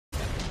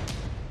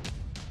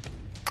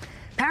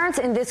Parents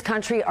in this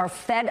country are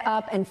fed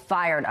up and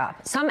fired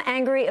up. Some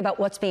angry about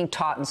what's being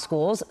taught in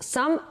schools,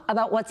 some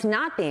about what's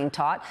not being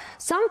taught.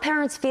 Some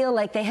parents feel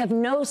like they have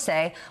no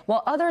say,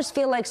 while others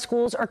feel like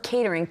schools are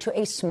catering to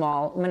a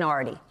small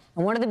minority.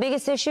 And one of the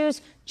biggest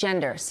issues,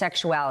 gender,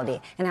 sexuality,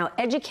 and how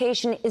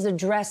education is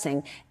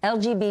addressing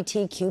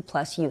LGBTQ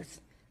plus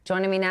youth.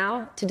 Joining me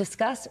now to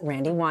discuss,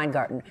 Randi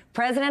Weingarten,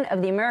 president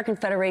of the American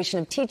Federation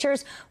of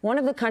Teachers, one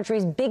of the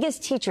country's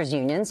biggest teachers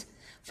unions.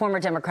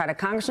 Former Democratic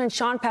Congressman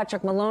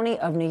Patrick Maloney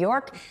of New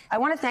York. I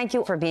want to thank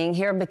you for being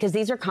here because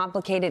these are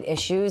complicated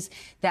issues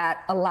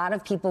that a lot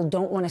of people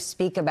don't want to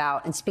speak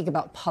about and speak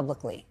about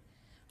publicly.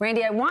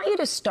 Randi, I want you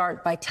to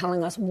start by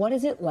telling us, what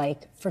is it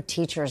like for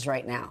teachers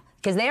right now?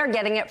 Because they are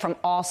getting it from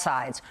all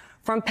sides,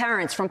 from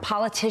parents, from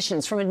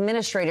politicians, from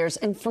administrators,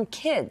 and from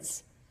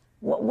kids.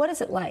 What is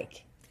it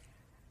like?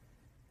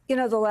 You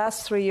know, the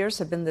last 3 years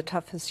have been the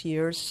toughest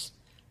years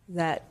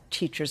that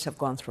teachers have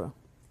gone through.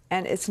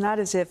 And it's not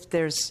as if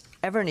there's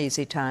ever an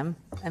easy time.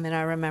 I mean,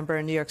 I remember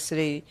in New York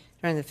City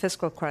during the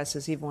fiscal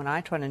crisis, even when I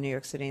taught in New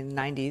York City in the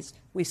 90s,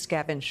 we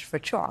scavenged for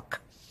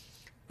chalk.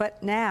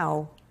 But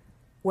now,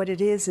 what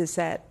it is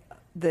that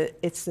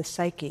it's the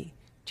psyche.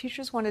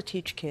 Teachers want to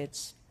teach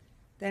kids.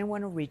 They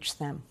want to reach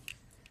them.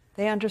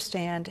 They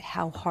understand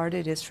how hard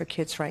it is for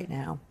kids right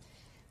now.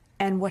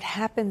 And what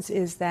happens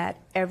is that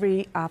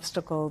every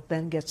obstacle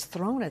then gets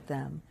thrown at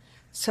them,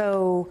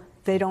 so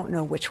they don't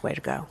know which way to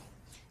go.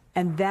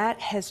 And that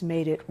has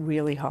made it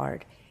really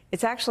hard.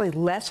 It's actually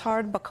less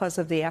hard because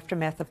of the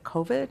aftermath of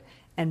COVID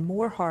and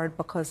more hard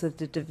because of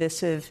the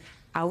divisive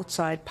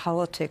outside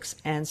politics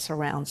and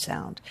surround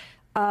sound.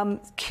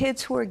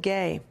 Kids who are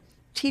gay,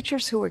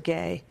 teachers who are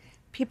gay,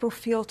 people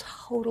feel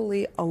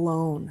totally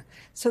alone.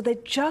 So they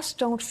just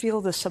don't feel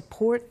the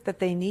support that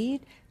they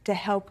need to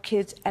help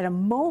kids at a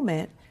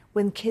moment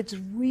when kids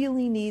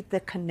really need the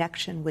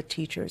connection with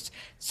teachers.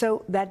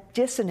 So that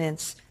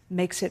dissonance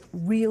makes it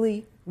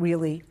really,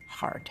 really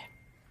hard.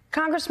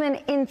 Congressman,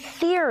 in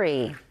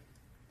theory,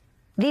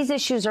 these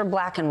issues are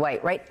black and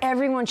white, right?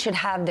 Everyone should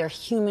have their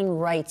human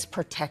rights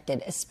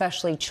protected,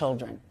 especially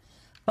children.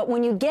 But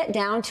when you get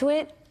down to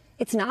it,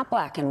 it's not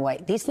black and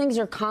white. These things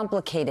are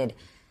complicated.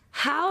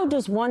 How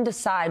does one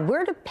decide?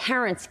 Where do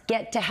parents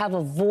get to have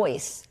a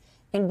voice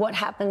in what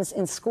happens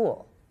in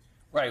school?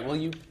 Right. Well,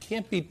 you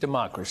can't beat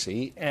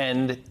democracy,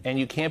 and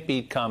you can't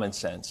beat common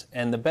sense.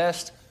 And the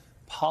best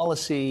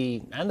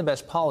policy and the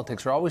best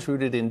politics are always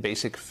rooted in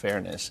basic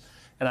fairness.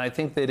 And I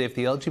think that if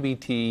the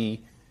LGBT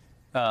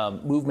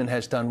movement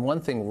has done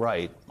one thing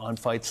right on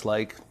fights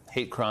like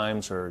hate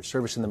crimes or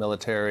service in the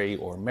military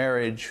or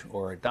marriage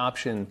or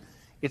adoption,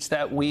 it's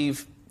that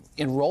we've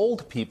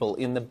enrolled people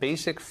in the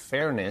basic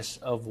fairness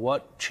of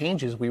what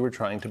changes we were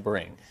trying to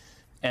bring.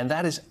 And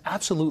that is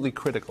absolutely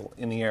critical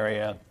in the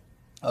area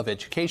of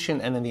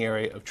education and in the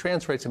area of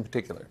trans rights in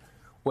particular,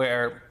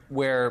 where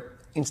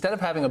instead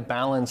of having a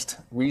balanced,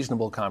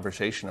 reasonable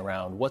conversation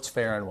around what's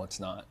fair and what's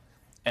not,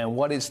 and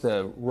what is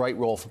the right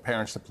role for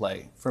parents to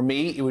play, for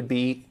me, it would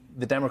be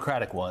the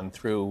democratic one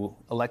through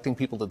electing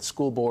people to the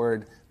school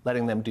board,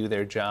 letting them do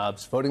their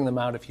jobs, voting them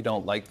out if you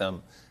don't like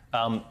them,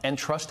 and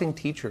trusting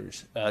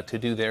teachers to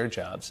do their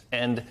jobs,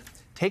 and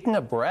taking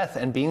a breath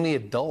and being the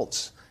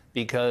adults,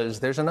 because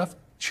there's enough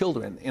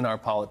children in our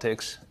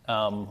politics.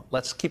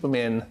 Let's keep them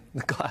in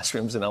the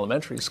classrooms in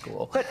elementary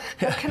school. But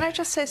can I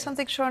just say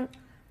something, Sean?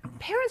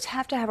 Parents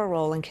have to have a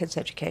role in kids'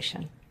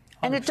 education.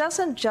 And it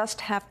doesn't just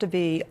have to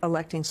be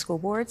electing school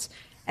boards.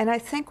 And I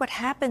think what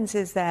happens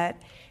is that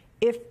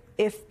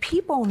if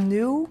people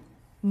knew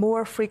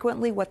more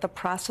frequently what the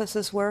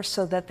processes were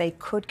so that they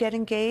could get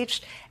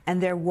engaged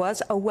and there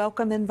was a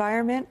welcome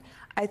environment,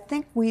 I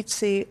think we'd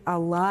see a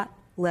lot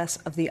less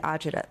of the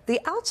agita.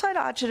 The outside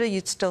agita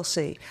you'd still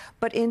see.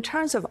 But in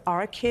terms of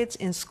our kids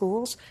in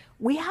schools,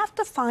 we have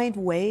to find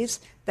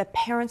ways that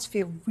parents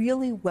feel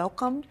really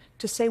welcomed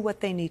to say what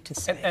they need to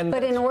say.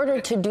 But in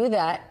order to do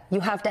that, you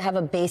have to have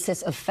a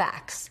basis of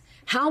facts.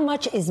 How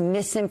much is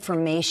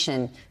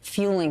misinformation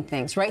fueling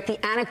things, right?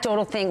 The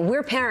anecdotal thing,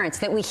 we're parents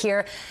that we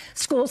hear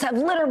schools have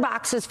litter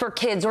boxes for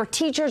kids, or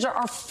teachers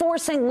are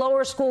forcing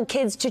lower school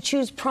kids to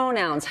choose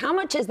pronouns. How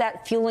much is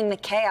that fueling the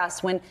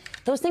chaos when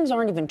those things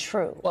aren't even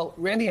true? Well,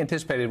 Randi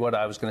anticipated what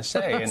I was going to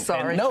say.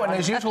 Sorry. And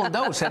as usual,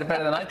 said it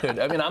better than I could.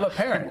 I mean, I'm a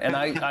parent, and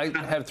I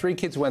have 3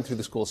 kids who went through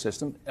the school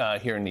system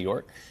here in New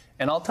York.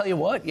 And I'll tell you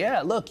what,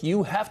 yeah, look,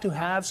 you have to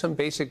have some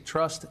basic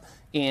trust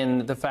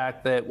in the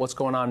fact that what's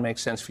going on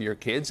makes sense for your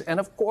kids. And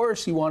of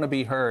course, you want to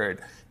be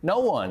heard. No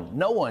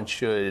one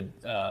should,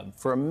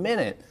 for a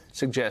minute,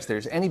 suggest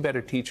there's any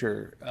better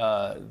teacher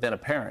than a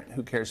parent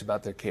who cares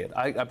about their kid.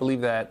 I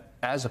believe that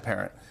as a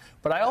parent.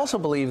 But I also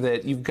believe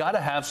that you've got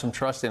to have some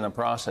trust in the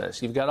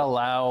process. You've got to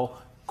allow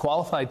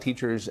qualified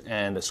teachers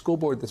and a school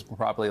board that's been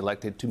properly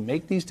elected to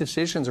make these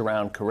decisions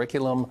around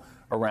curriculum,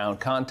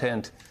 around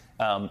content.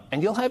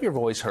 And you'll have your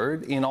voice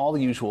heard in all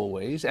the usual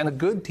ways. And a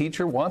good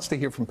teacher wants to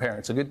hear from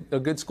parents. A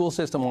good school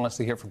system wants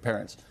to hear from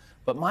parents.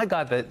 But my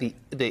God,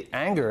 the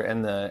anger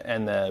and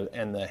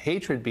the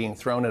hatred being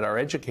thrown at our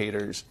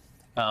educators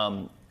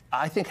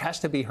I think has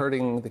to be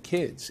hurting the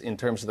kids in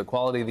terms of the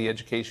quality of the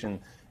education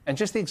and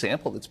just the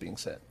example that's being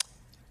set.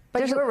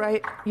 But you're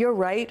right. You're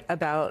right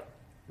about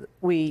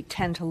we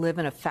tend to live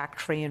in a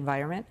fact-free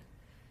environment.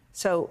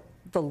 So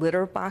the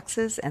litter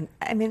boxes, and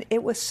I mean,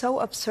 it was so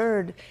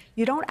absurd.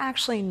 You don't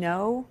actually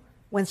know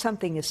when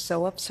something is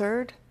so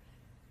absurd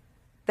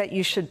that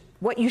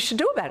what you should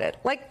do about it.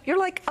 Like, you're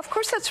like, of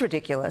course that's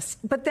ridiculous.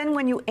 But then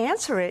when you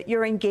answer it,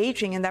 you're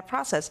engaging in that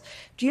process.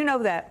 Do you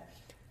know that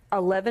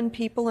 11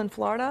 people in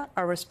Florida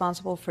are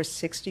responsible for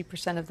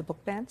 60% of the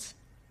book bans?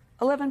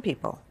 11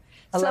 people.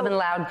 11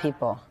 loud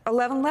people.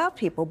 11 loud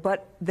people,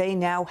 but they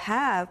now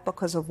have,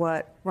 because of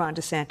what Ron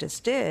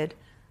DeSantis did,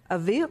 a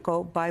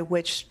vehicle by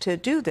which to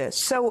do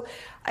this. So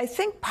I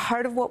think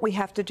part of what we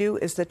have to do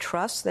is the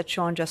trust that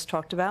Sean just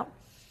talked about.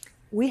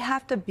 We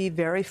have to be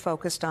very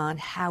focused on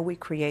how we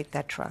create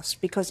that trust,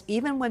 because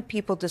even when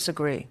people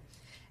disagree,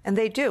 and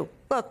they do,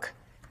 look,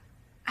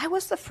 I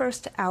was the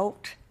first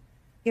out,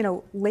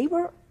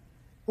 labor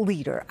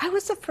leader. I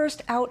was the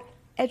first out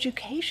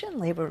education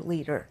labor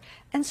leader.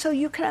 And so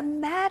you can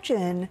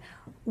imagine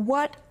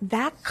what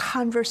that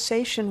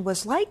conversation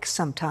was like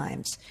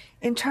sometimes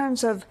in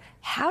terms of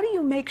how do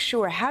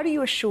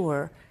you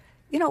assure,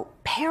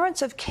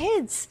 parents of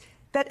kids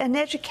that an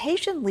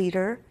education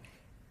leader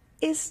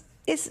is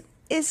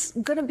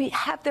going to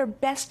have their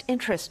best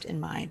interest in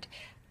mind.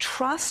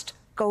 Trust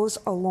goes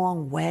a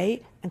long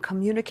way, and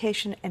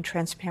communication and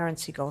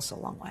transparency goes a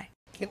long way.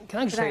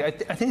 Can I just say, I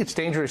think it's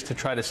dangerous to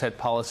try to set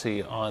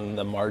policy on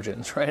the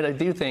margins, right? I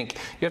do think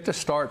you have to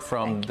start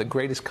from the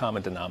greatest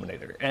common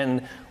denominator.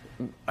 And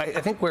I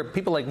think where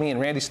people like me and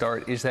Randi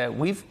start is that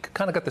we've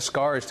kind of got the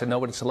scars to know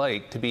what it's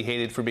like to be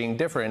hated for being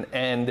different.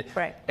 And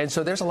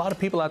so there's a lot of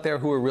people out there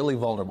who are really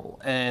vulnerable,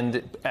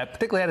 and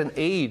particularly at an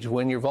age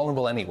when you're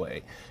vulnerable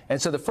anyway.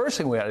 And so the first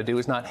thing we ought to do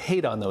is not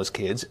hate on those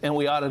kids, and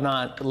we ought to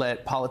not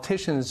let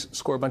politicians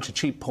score a bunch of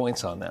cheap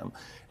points on them.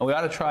 And we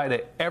ought to try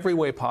to, every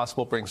way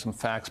possible, bring some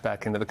facts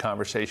back into the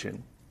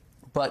conversation.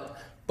 But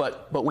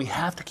we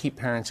have to keep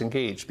parents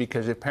engaged,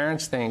 because if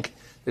parents think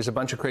there's a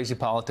bunch of crazy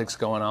politics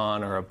going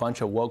on or a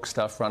bunch of woke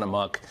stuff run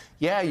amok,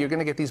 yeah, you're going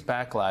to get these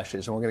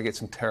backlashes and we're going to get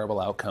some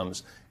terrible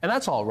outcomes. And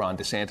that's all Ron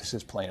DeSantis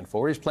is playing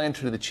for. He's playing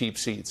to the cheap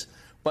seats.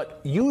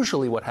 But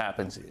usually what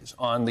happens is,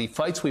 on the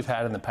fights we've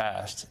had in the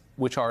past,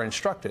 which are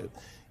instructive,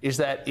 is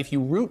that if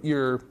you root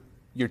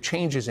your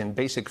changes in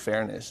basic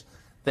fairness,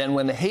 then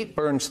when the hate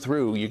burns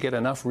through, you get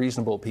enough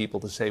reasonable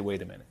people to say,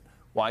 wait a minute,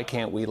 why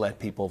can't we let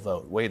people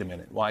vote? Wait a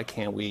minute, why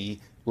can't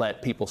we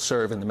let people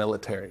serve in the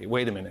military?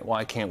 Wait a minute,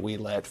 why can't we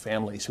let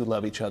families who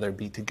love each other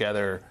be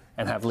together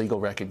and have legal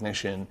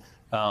recognition?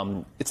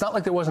 It's not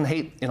like there wasn't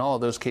hate in all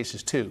of those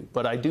cases too,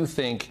 but I do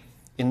think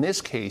in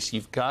this case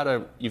you've got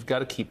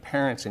to keep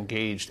parents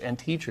engaged, and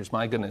teachers,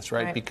 my goodness,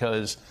 right?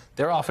 Because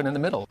they're often in the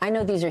middle. I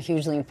know these are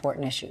hugely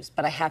important issues,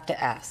 but I have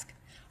to ask,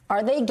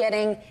 are they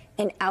getting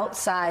an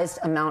outsized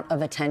amount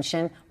of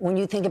attention when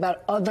you think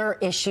about other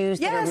issues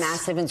that are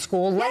massive in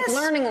school, like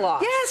learning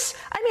loss? Yes.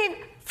 I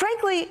mean,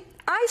 frankly,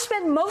 I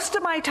spend most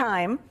of my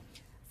time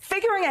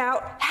figuring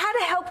out how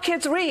to help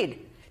kids read,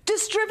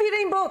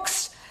 distributing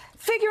books,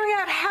 figuring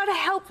out how to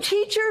help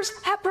teachers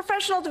have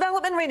professional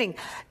development reading,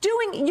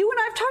 you and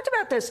I have talked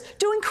about this,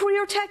 doing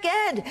career tech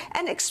ed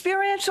and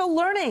experiential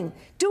learning,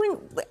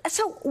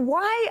 so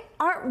why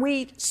aren't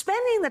we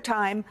spending the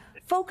time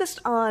focused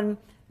on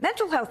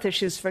mental health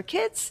issues for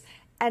kids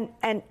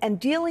and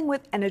dealing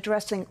with and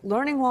addressing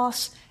learning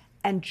loss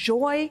and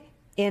joy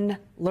in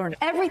learning?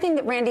 Everything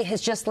that Randi has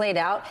just laid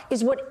out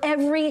is what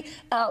every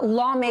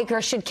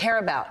lawmaker should care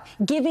about.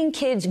 Giving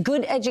kids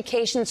good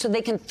education so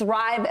they can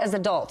thrive as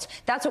adults.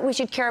 That's what we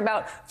should care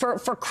about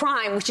for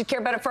crime. We should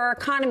care about it for our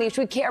economy. We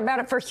should care about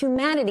it for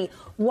humanity.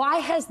 Why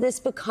has this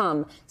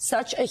become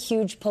such a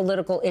huge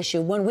political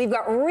issue when we've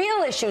got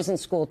real issues in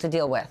school to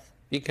deal with?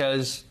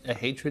 Because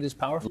hatred is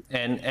powerful,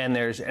 and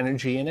there's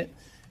energy in it,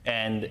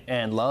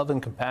 and love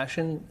and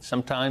compassion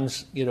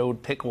sometimes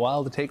take a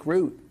while to take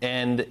root,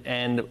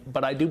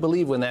 but I do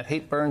believe when that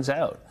hate burns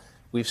out,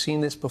 we've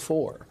seen this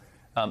before,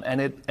 and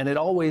it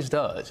always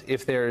does.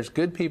 If there's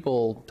good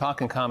people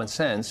talking common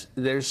sense,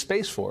 there's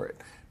space for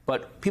it,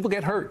 but people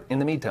get hurt in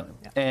the meantime,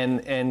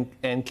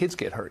 and kids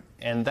get hurt,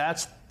 and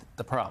that's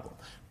the problem.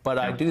 But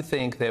I do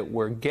think that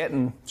we're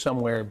getting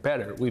somewhere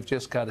better. We've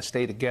just got to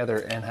stay together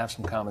and have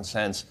some common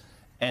sense,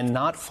 and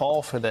not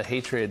fall for the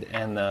hatred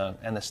and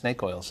the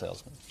snake oil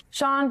salesman.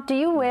 Sean, do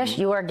you wish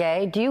you are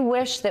gay? Do you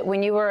wish that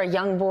when you were a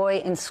young boy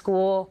in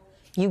school,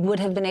 you would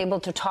have been able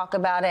to talk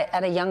about it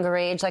at a younger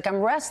age? Like, I'm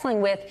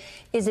wrestling with,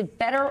 is it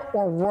better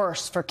or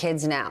worse for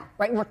kids now,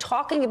 right? We're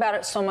talking about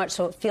it so much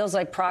so it feels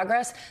like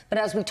progress, but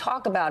as we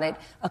talk about it,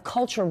 a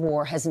culture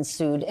war has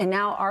ensued, and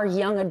now our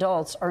young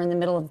adults are in the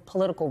middle of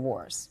political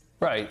wars.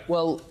 Right.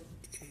 Well,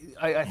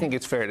 I think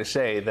it's fair to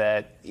say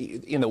that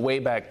in the way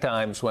back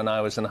times when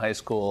I was in high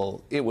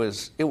school, it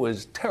was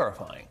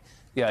terrifying,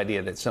 the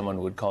idea that someone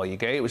would call you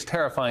gay. It was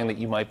terrifying that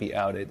you might be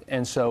outed.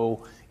 And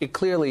so it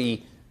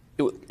clearly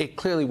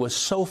was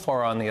so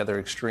far on the other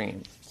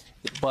extreme.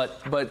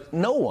 But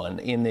no one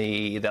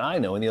that I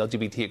know in the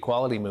LGBT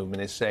equality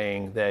movement is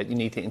saying that you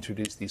need to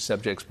introduce these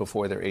subjects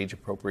before they're age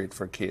appropriate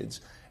for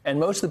kids. And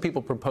most of the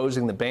people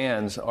proposing the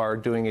bans are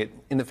doing it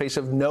in the face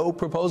of no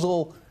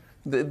proposal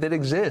that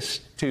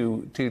exists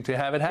to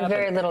have it happen.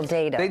 Very little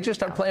data. They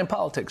just are playing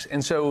politics.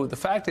 And so the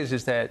fact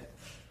is that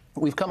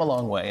we've come a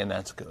long way, and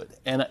that's good.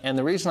 And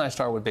the reason I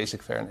start with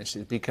basic fairness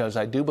is because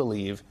I do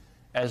believe,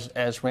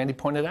 as Randi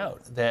pointed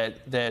out,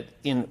 that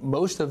in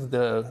most of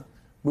the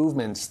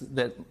movements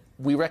that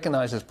we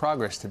recognize as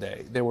progress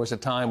today, there was a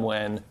time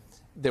when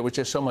there was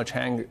just so much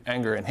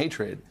anger and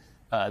hatred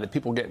that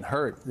people were getting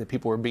hurt, that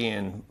people were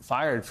being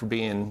fired for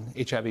being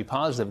HIV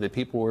positive, that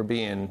people were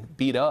being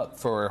beat up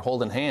for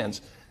holding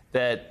hands,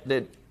 that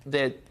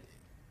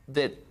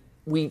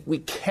we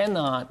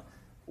cannot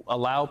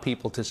allow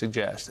people to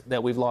suggest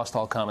that we've lost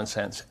all common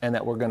sense and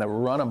that we're going to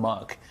run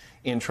amok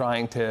in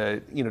trying to,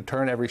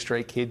 turn every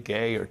straight kid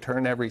gay or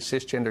turn every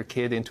cisgender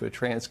kid into a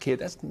trans kid.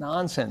 That's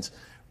nonsense.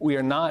 We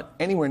are not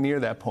anywhere near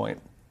that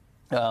point.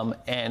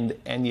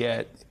 And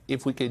yet,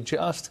 if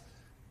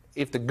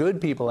the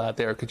good people out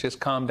there could just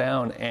calm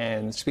down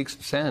and speak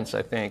some sense,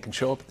 I think, and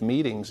show up at the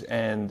meetings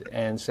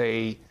and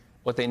say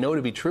what they know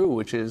to be true,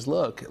 which is,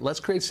 look, let's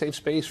create safe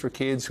space for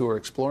kids who are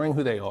exploring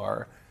who they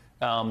are,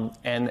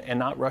 and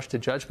not rush to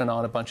judgment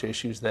on a bunch of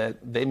issues that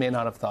they may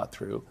not have thought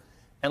through.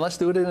 And let's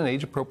do it in an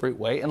age-appropriate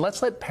way. And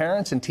let's let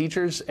parents and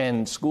teachers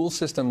and school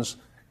systems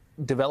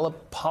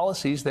develop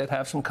policies that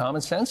have some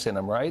common sense in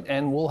them, right?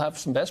 And we'll have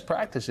some best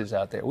practices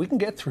out there. We can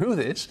get through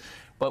this,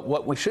 but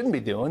what we shouldn't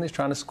be doing is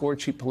trying to score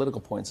cheap political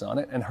points on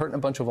it and hurting a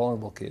bunch of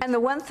vulnerable kids. And the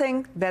one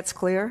thing that's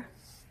clear,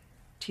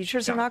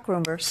 teachers are not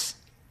groomers.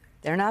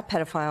 They're not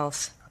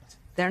pedophiles.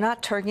 They're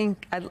not turning.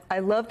 I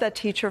love that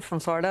teacher from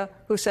Florida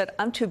who said,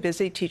 I'm too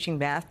busy teaching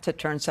math to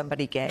turn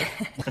somebody gay.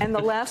 And the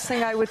last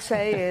thing I would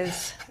say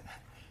is,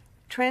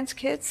 trans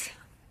kids,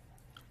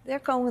 they're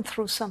going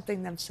through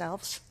something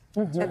themselves.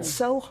 Mm-hmm. It's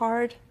so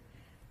hard.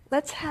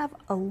 Let's have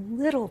a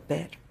little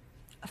bit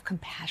of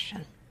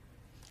compassion.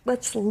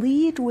 Let's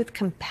lead with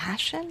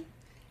compassion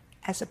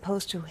as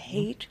opposed to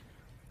hate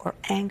or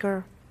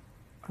anger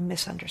or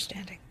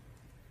misunderstanding.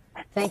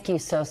 Thank you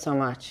so, so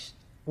much.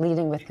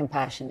 Leading with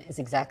compassion is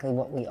exactly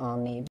what we all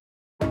need.